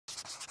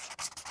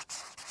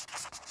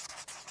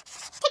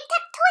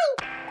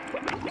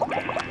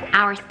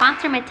Our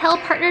sponsor Mattel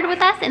partnered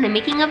with us in the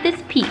making of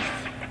this piece.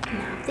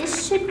 Now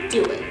this should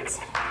do it.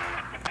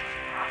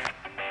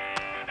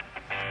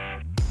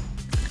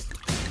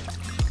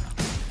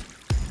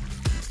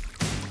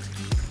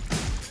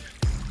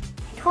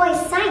 Toy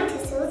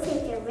scientists, it looks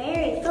like you're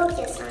very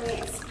focused on your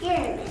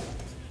experiment.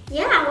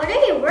 Yeah, what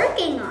are you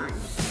working on?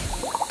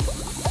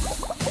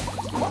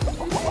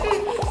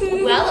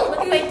 Well, it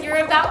looks like you're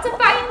about to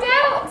find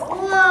out.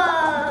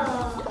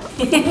 Whoa!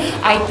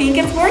 I think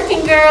it's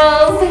working,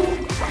 girls.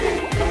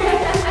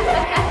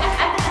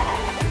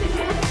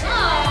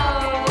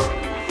 Oh.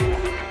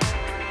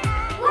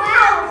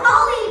 Wow,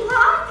 Polly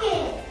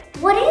Pocket!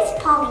 What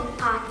is Polly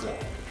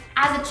Pocket?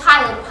 As a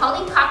child,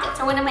 Polly Pockets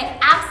are one of my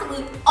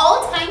absolute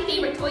all-time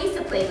favorite toys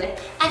to play with,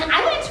 and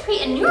I wanted to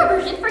create a newer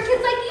version for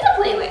kids like you to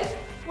play with.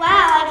 Wow,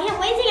 I can't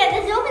wait to get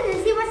this open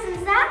and see what's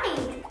inside.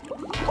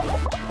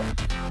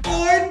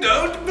 I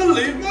don't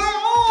believe my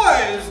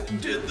eyes!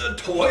 Did the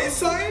toy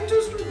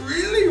scientist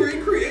really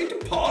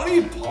recreate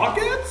Polly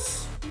Pockets?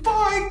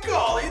 By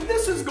golly,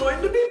 this is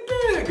going to be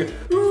big!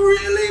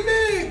 Really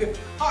big!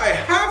 I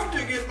have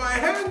to get my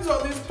hands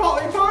on these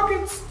Polly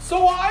Pockets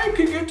so I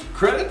can get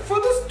credit for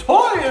this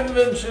toy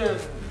invention!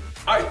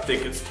 I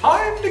think it's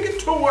time to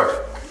get to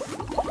work.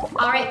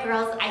 All right,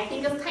 girls, I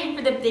think it's time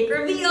for the big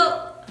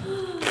reveal.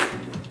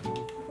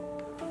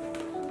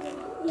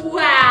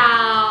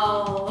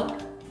 Wow!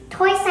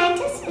 Toy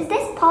scientist, is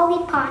this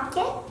Polly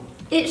Pocket?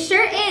 It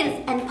sure is,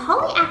 and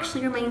Polly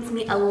actually reminds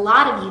me a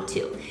lot of you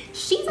two.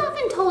 She's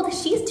often told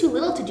she's too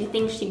little to do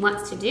things she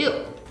wants to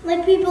do.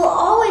 Like people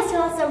always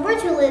tell us that we're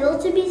too little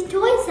to be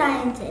toy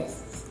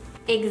scientists.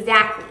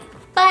 Exactly.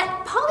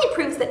 But Polly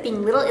proves that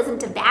being little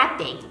isn't a bad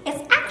thing.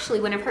 It's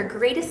actually one of her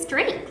greatest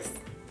strengths.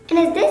 And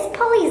is this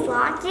Polly's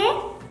locket?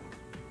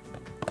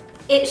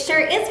 It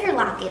sure is her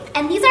locket,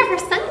 and these are her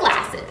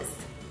sunglasses.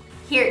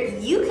 Here,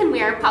 you can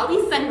wear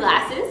Polly's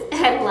sunglasses.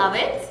 I love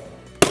it.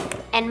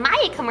 And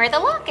Maya can wear the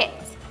locket.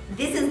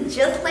 This is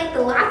just like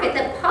the locket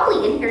that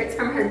Polly inherits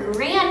from her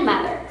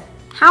grandmother.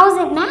 How is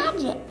it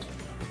magic?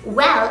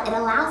 Well, it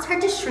allows her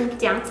to shrink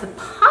down to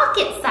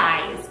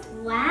pocket-sized.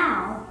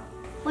 Wow.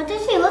 What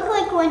does she look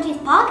like when she's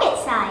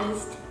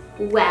pocket-sized?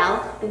 Well,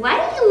 why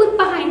don't you look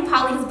behind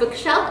Polly's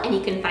bookshelf and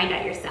you can find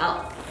out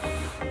yourself.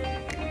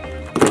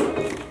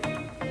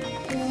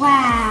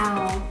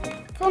 Wow.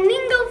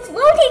 Flamingo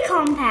Floaty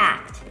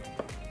Compact.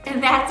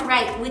 And that's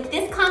right. With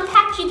this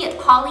compact, you get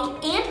Polly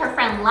and her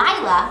friend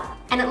Lila,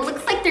 and it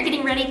looks like they're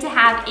getting ready to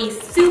have a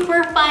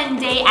super fun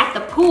day at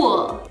the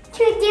pool.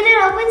 Should we get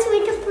it open so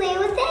we can play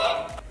with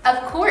it?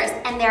 Of course,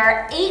 and there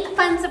are 8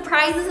 fun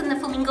surprises in the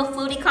Flamingo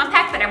Floaty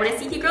Compact that I want to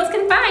see if you girls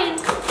can find.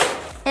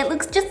 It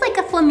looks just like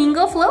a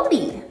flamingo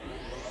floaty.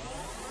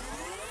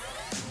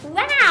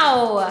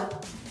 Wow!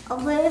 I'll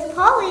play with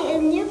Polly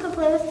and you can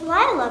play with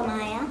Lila,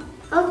 Maya.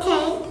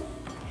 Okay.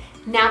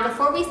 Now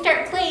before we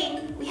start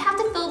playing, we have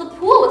to fill the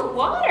pool with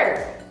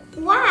water.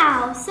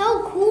 Wow,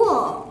 so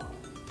cool.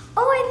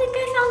 Oh, I think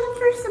I found the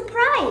first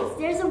surprise.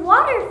 There's a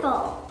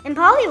waterfall. And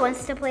Polly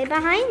wants to play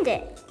behind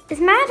it.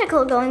 It's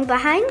magical going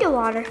behind a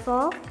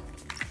waterfall.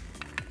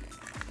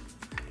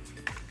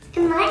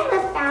 And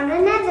Lila found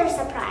another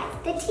surprise,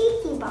 the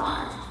tiki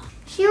bar.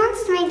 She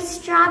wants to make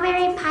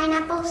strawberry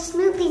pineapple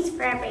smoothies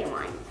for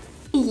everyone.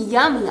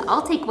 Yummy,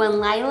 I'll take one,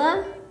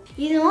 Lila.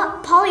 You know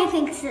what? Polly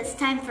thinks it's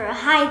time for a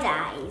high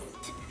dive.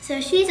 So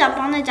she's up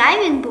on the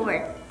diving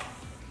board.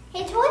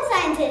 Hey, toy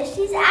scientist,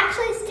 she's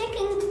actually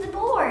sticking to the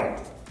board.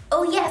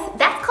 Oh yes,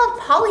 that's called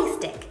Polly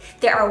Stick.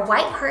 There are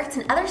white hearts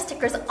and other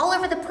stickers all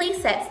over the play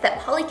sets that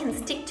Polly can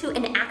stick to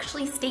and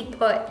actually stay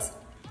put.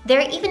 There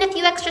are even a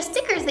few extra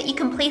stickers that you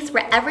can place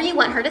wherever you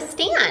want her to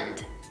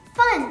stand.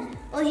 Fun.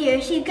 Well,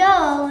 here she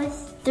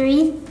goes.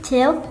 3,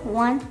 2,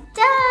 1,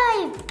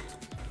 dive.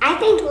 I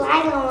think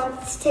Lila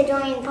wants to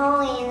join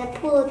Polly in the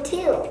pool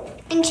too.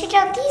 And check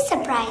out these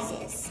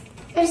surprises.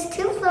 There's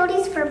 2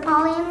 floaties for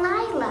Polly and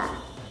Lila.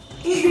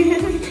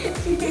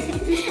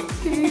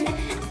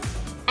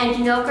 And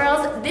you know,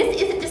 girls, this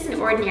isn't just an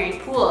ordinary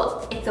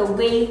pool. It's a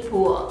wave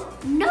pool.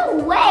 No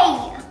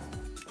way!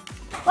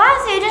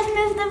 Wow, so you just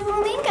moved the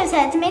flamingo's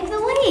head to make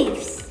the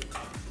waves.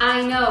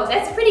 I know,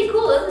 that's pretty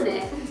cool, isn't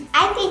it?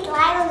 I think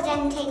Lila's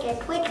gonna take a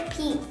quick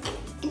peek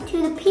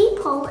into the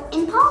peephole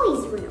in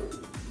Polly's room.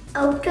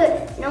 Oh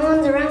good, no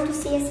one's around to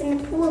see us in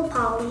the pool,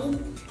 Polly.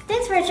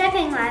 Thanks for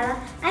checking, Lila.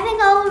 I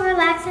think I'll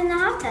relax in the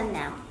hot tub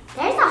now.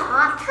 There's a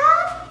hot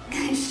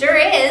tub? Sure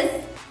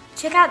is.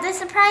 Check out the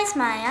surprise,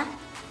 Maya.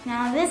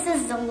 Now this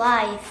is the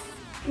life.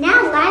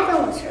 Now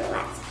Lila wants to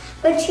relax,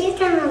 but she's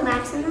gonna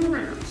relax in the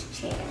lounge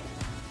chair.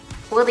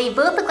 Well, they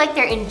both look like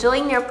they're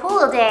enjoying their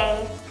pool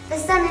day. The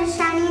sun is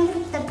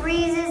shining, the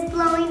breeze is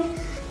blowing.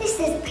 This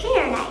is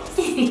paradise.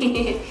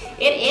 It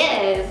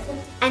is.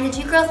 And did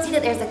you girls see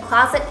that there's a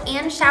closet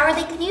and shower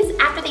they can use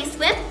after they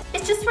swim?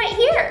 It's just right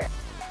here.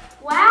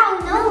 Wow,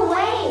 no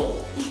way.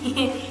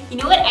 You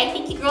know what? I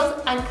think you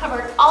girls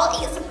uncovered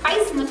all 8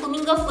 surprises in the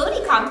Flamingo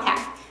Floaty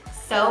Compact.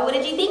 So what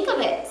did you think of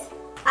it?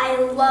 I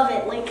love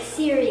it, like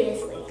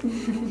seriously.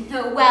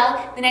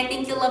 Well, then I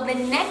think you'll love the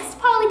next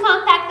Polly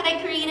Compact that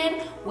I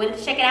created. Want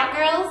to check it out,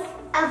 girls?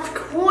 Of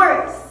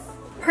course.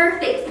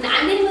 Perfect. Now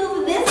I'm going to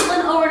move this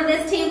one over to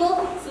this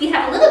table so we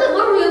have a little bit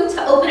more room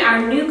to open our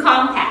new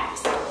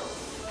compact.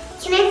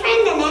 Can I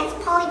find the next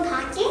Polly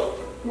Pocket?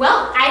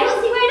 Well, I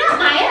don't see why not,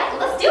 Maya.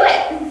 Let's do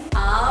it.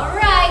 All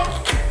right.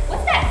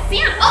 What's that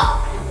sound?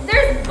 Oh,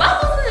 there's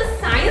bubbles in the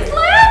science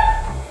lab?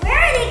 Where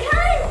are they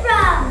coming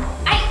from?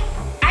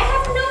 I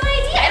have no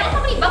idea. I don't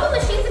have any bubble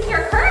machines in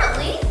here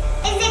currently.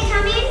 Is it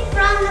coming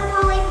from the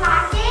Polly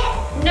Pocket?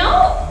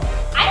 No,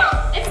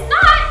 it's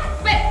not,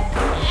 but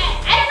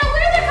I don't know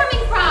where they're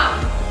coming from.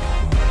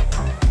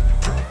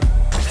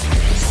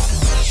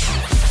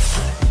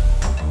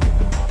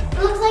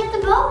 It looks like the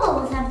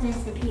bubbles have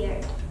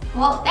disappeared.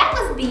 Well, that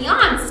was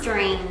beyond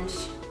strange.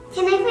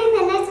 Can I find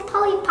the next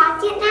Polly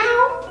Pocket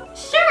now?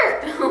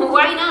 Sure,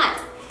 why not?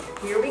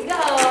 Here we go.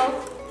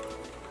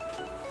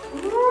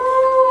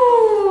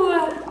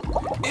 Ooh.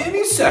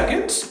 Any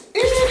second.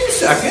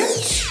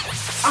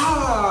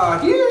 Ah,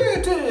 here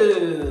it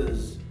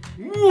is.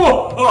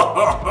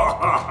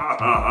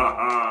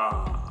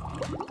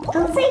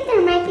 Looks like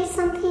there might be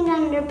something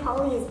under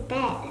Polly's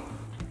bed.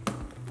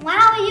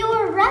 Wow, you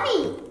were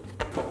right.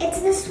 It's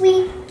the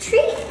Sweet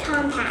Treat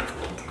Compact.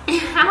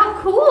 How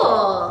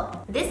cool!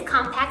 This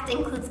compact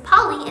includes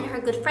Polly and her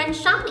good friend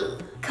Shawnee.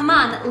 Come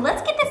on,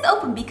 let's get this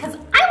open because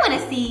I want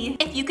to see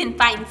if you can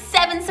find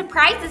 7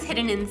 surprises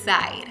hidden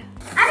inside.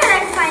 I'd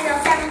like to find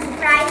those 7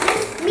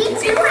 surprises. Me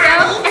too,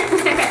 Addie.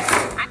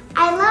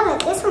 I love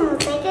it. This one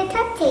looks like a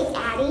cupcake,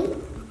 Addie.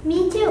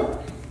 Me too.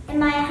 And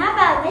Maya, how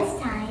about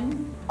this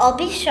time? I'll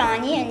be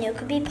Shawnee and you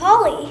could be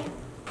Polly.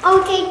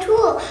 Okay,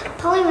 cool.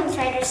 Polly wants to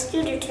ride her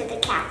scooter to the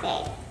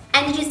cafe.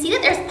 And did you see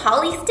that there's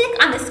Polly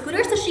stick on the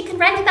scooter so she can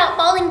ride without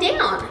falling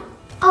down?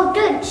 Oh,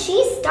 good.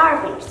 She's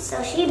starving,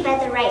 so she'd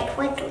better ride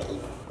quickly.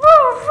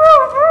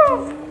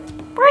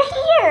 We're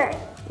here.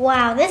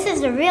 Wow, this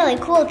is a really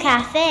cool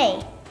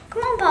cafe.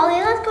 Come on, Polly,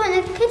 let's go in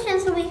the kitchen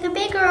so we can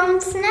bake our own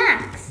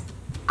snacks.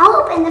 I'll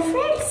open the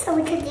fridge so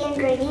we can get the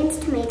ingredients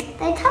to make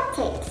the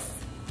cupcakes.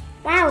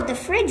 Wow, the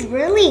fridge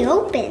really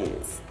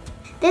opens.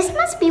 This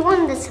must be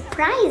one of the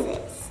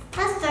surprises.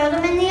 Let's throw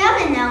them in the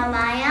oven now,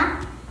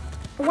 Maya.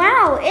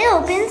 Wow, it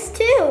opens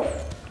too.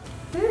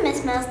 It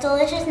smells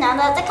delicious now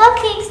that the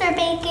cupcakes are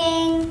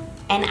baking.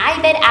 And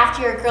I bet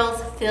after your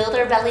girls fill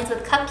their bellies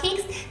with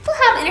cupcakes, they'll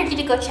have energy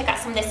to go check out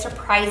some of the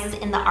surprises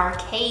in the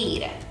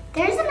arcade.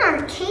 There's an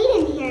arcade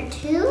in here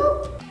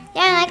too?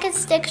 Yeah, and I could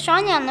stick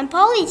Shawnee on the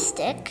Polly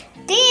stick.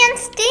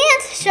 Dance,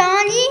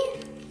 Shawnee!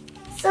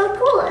 So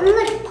cool, and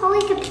look,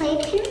 Polly could play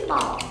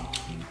pinball.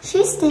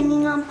 She's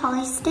standing on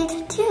Polly's stick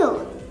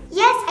too.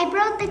 Yes, I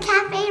broke the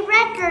cafe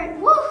record,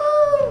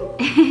 woohoo!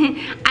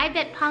 I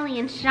bet Polly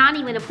and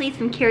Shawnee want to play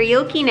some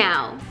karaoke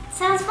now.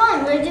 Sounds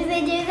fun, where do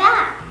they do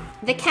that?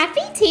 The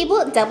cafe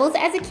table doubles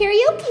as a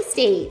karaoke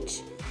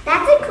stage.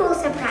 That's a cool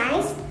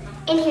surprise.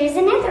 And here's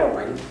another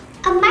one.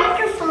 A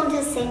microphone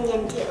to sing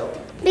into.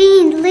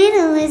 Being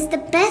little is the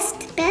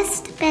best.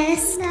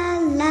 La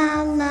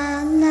la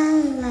la la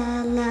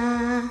la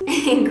la.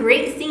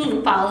 Great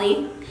singing,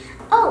 Polly.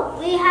 Oh,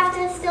 we have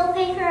to still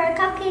pay for our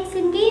cupcakes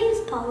and games,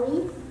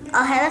 Polly.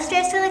 I'll head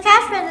upstairs to the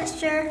cash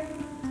register.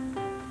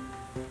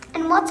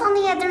 And what's on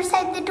the other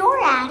side of the door,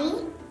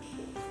 Addie?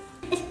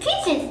 It's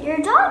Peaches, your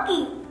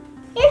doggy.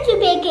 You're too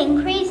big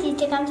and crazy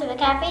to come to the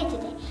cafe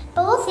today,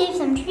 but we'll save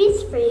some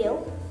treats for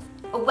you.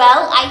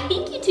 Well, I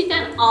think you two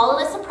found all of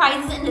the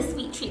surprises in the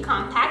Sweet Treat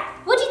Compact.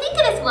 What'd you think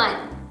of this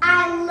one?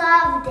 I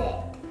loved it.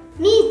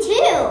 Me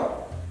too.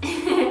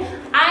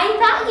 I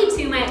thought you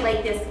two might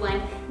like this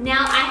one.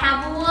 Now I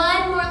have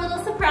one more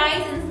little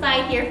surprise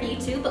inside here for you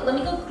two, but let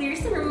me go clear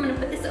some room. I'm gonna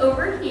put this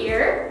over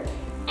here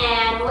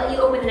and let you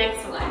open the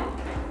next one.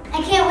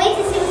 I can't wait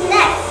to see what's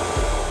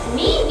next.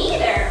 Me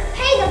neither.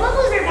 Hey, the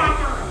bubbles are back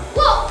on.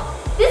 Whoa,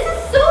 this is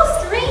so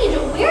strange.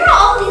 Where are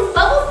all these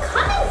bubbles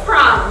coming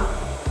from?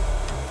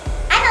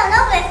 I don't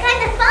know, but it's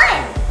kind of fun.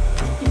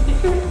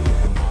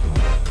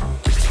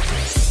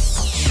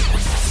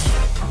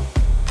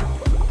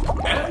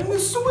 And the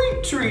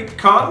Sweet Treat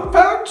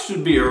Compact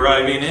should be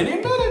arriving any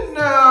minute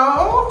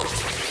now.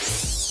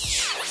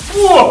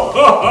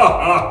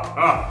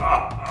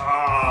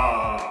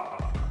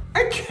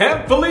 I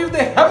can't believe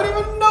they haven't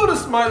even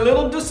noticed my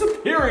little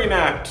disappearing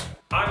act.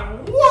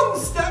 I'm one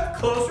step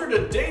closer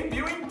to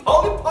debuting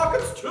Polly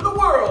Pockets to the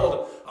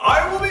world.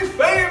 I will be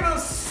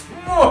famous.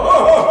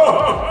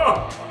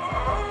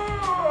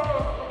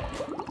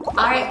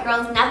 Alright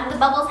girls, now that the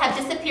bubbles have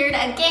disappeared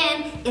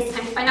again, it's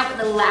time to find out what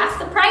the last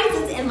surprise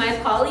is in my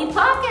Polly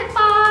Pocket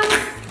box.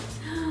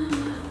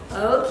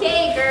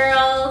 Okay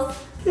girls.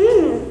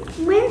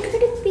 Where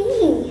could it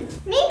be?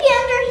 Maybe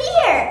under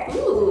here.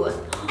 Ooh.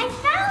 I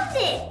found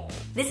it.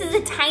 This is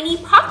a tiny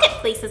Pocket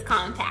Places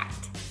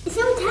compact. It's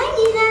so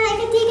tiny that I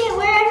can take it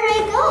wherever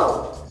I go.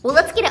 Well,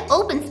 let's get it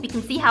open so we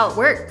can see how it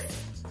works.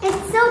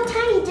 It's so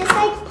tiny, just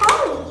like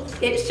Polly.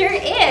 It sure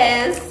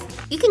is.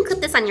 You can clip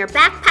this on your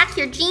backpack,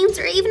 your jeans,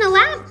 or even a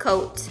lab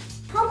coat.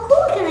 How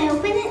cool, can I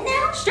open it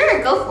now?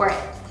 Sure, go for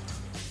it.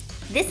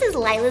 This is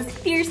Lila's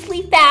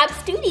Fiercely Fab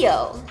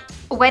Studio.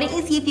 Why don't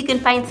you see if you can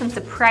find some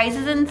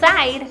surprises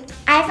inside?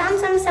 I found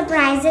some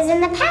surprises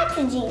in the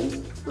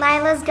packaging.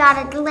 Lila's got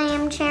a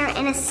glam chair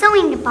and a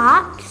sewing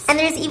box. And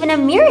there's even a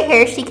mirror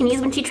here she can use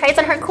when she tries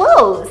on her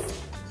clothes.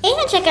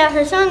 And check out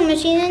her sewing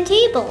machine and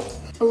table.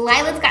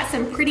 Lila's got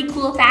some pretty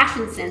cool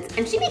fashion sense,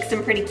 and she makes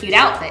some pretty cute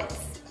outfits.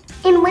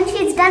 And when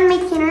she's done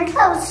making her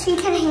clothes, she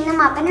can hang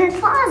them up in her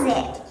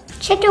closet.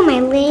 Check out my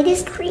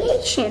latest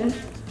creation.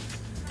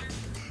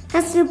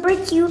 A super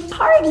cute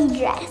party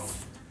dress.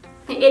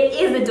 It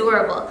is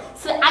adorable.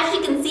 So as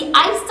you can see,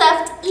 I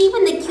stuffed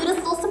even the cutest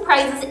little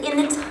surprises in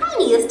the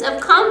tiniest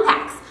of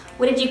compacts.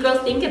 What did you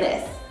girls think of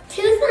this?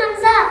 2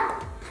 thumbs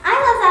up. I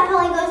love that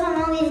Polly goes on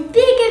all these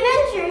big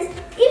adventures,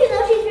 even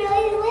though she's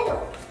really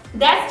little.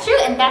 That's true,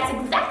 and that's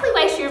exactly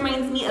why she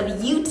reminds me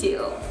of you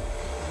two.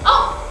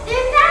 Oh,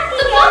 They're back the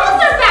again. bubbles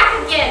are back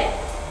again.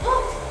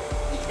 Oh,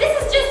 this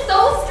is just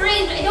so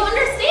strange. I don't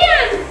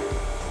understand.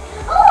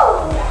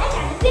 Oh, I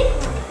got a big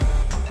one.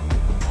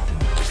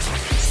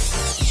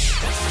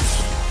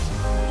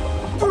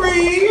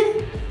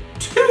 3,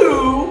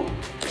 2,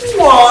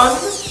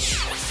 1.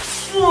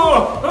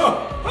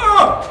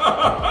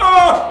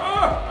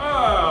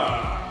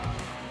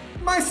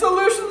 My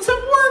solutions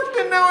have worked,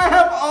 and now I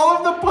have all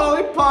of the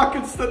Polly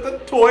Pockets that the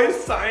toy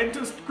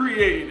scientist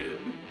created.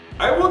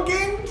 I will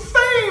gain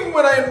fame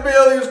when I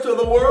unveil these to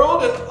the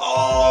world, and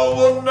all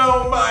will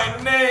know my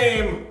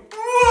name.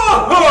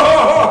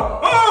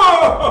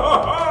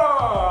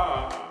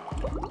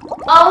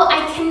 Oh,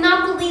 I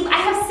cannot believe I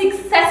have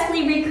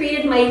successfully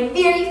recreated my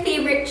very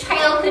favorite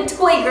childhood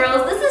toy,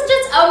 girls. This is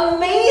just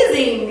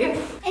amazing.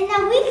 And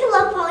now we can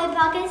love Polly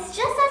Pockets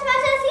just as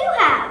much as you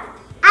have.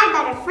 I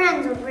bet our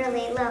friends would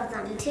really love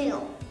them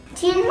too.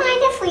 Do you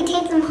mind if we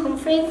take them home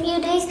for a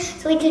few days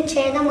so we could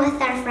share them with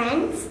our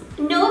friends?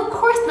 No, of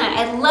course not.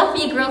 I'd love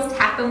for you girls to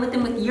have fun with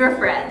them with your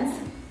friends.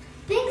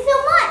 Thanks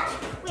so much.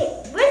 Wait,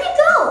 where'd it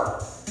go?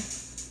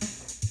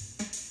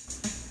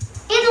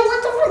 And the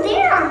ones over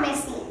there are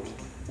missing.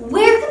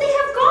 Where could they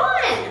have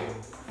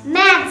gone?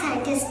 Mad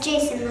scientist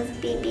Jason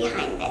must be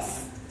behind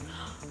this.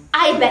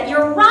 I bet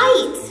you're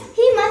right.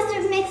 He must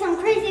have made some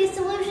crazy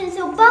solution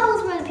so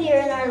bubbles would appear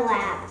in our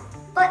lab.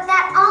 But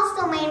that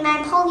also made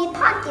my Polly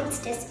Pockets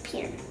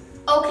disappear.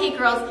 Okay,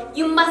 girls,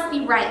 you must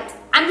be right.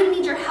 I'm gonna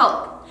need your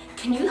help.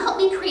 Can you help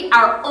me create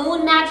our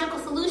own magical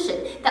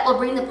solution that will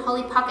bring the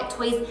Polly Pocket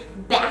toys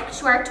back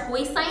to our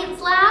toy science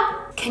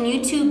lab? Can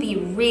you two be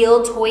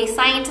real toy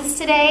scientists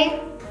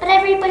today? But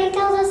everybody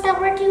tells us that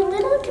we're too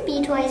little to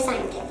be toy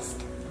scientists.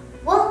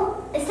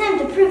 Well, it's time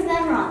to prove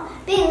them wrong.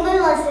 Being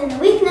little isn't a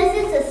weakness,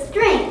 it's a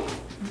strength.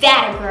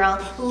 That a girl.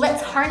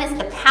 Let's harness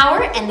the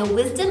power and the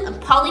wisdom of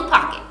Polly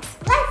Pockets.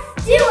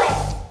 Let's do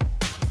it!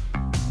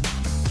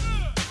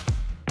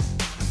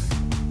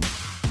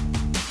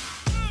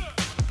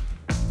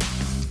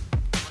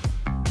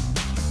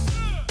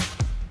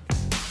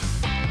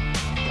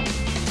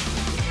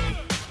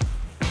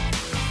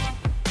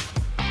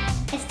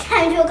 It's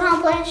time to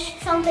accomplish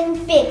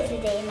something big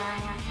today,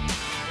 Maya.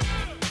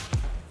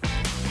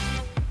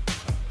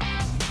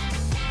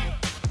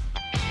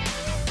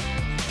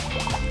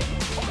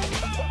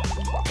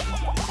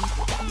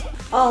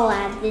 I'll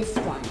add this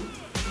one.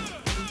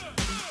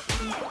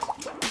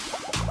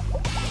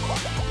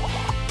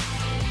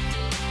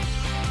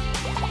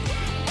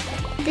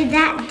 Did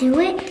that do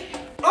it?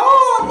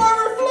 Oh, my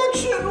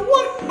reflection!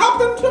 What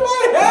happened to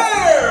my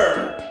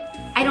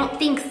hair? I don't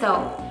think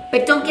so.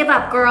 But don't give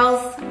up,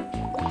 girls.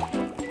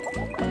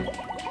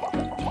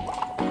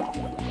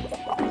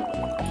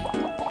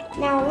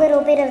 Now a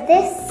little bit of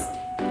this.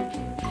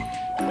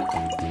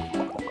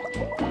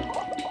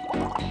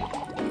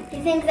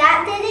 You think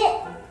that did it?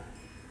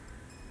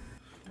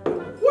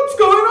 What's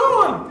going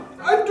on?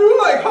 I do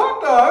like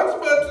hot dogs,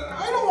 but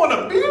I don't want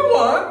to be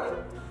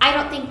one. I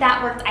don't think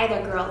that worked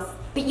either, girls.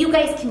 But you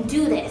guys can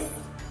do this.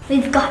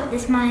 We've got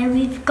this, Maya.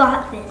 We've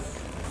got this.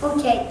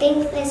 Okay, I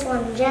think this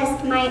one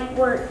just might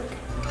work.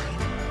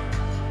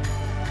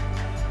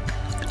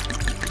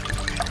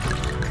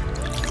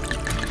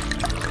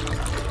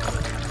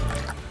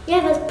 Yeah,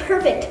 that's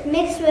perfect.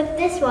 Mixed with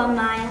this one,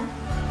 Maya.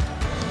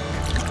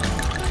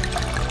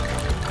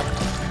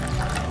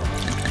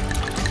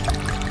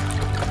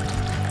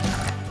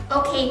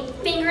 Okay,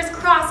 fingers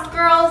crossed,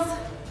 girls.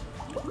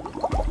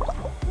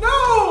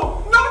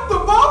 No, not the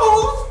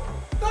bubbles.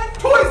 That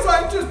toy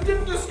scientist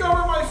didn't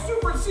discover my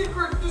super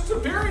secret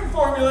disappearing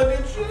formula,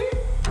 did she?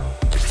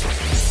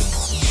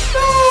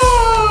 No!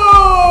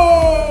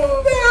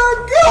 They're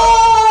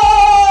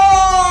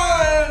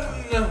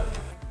gone!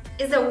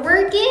 Is it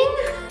working?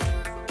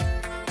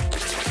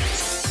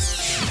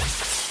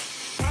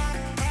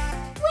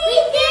 We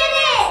did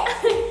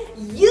it!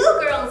 You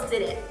girls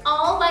did it,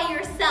 all by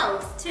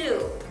yourselves,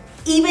 too.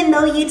 Even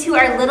though you two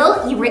are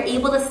little, you were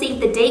able to save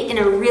the day in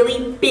a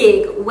really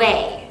big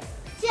way.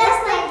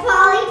 Just like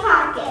Polly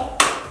Pocket.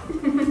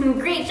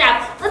 Great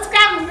job. Let's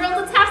grab them, girls.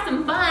 Let's have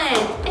some fun.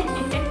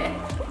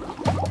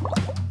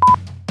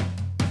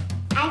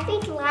 I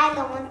think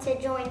Lila wants to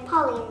join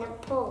Polly in the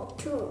pool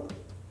too.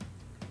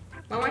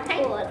 One more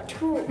time. Pool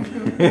too.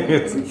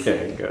 It's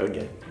okay, go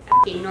again.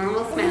 Okay,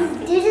 normal smile.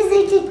 Did you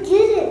say to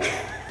get it?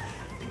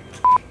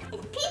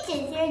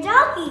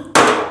 talkie.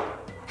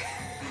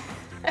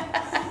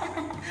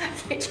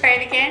 Okay, try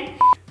it again.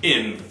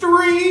 In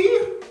 3.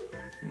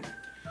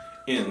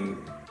 In.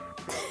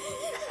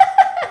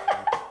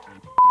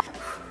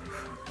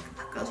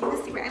 Girls, you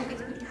must see where I'm going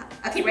to need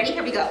help. Okay, ready?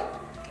 Here we go.